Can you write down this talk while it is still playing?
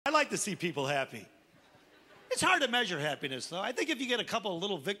like to see people happy. It's hard to measure happiness, though. I think if you get a couple of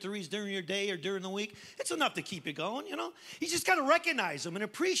little victories during your day or during the week, it's enough to keep you going, you know? You just got to recognize them and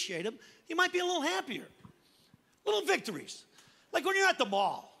appreciate them. You might be a little happier. Little victories. Like when you're at the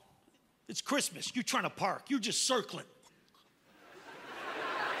mall. It's Christmas. You're trying to park. You're just circling.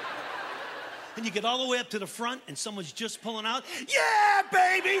 And you get all the way up to the front and someone's just pulling out. Yeah,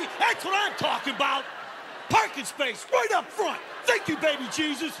 baby! That's what I'm talking about. Parking space right up front. Thank you, baby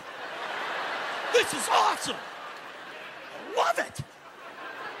Jesus. This is awesome. I love it.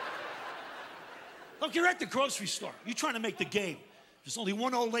 Look, you're at the grocery store. You're trying to make the game. There's only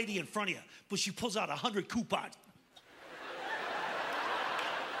one old lady in front of you, but she pulls out 100 coupons.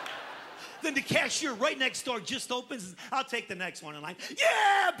 Then the cashier right next door just opens. I'll take the next one in line.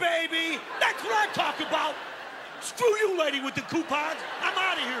 Yeah, baby. That's what I'm talking about. Screw you, lady, with the coupons. I'm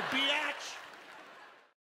out of here, biatch.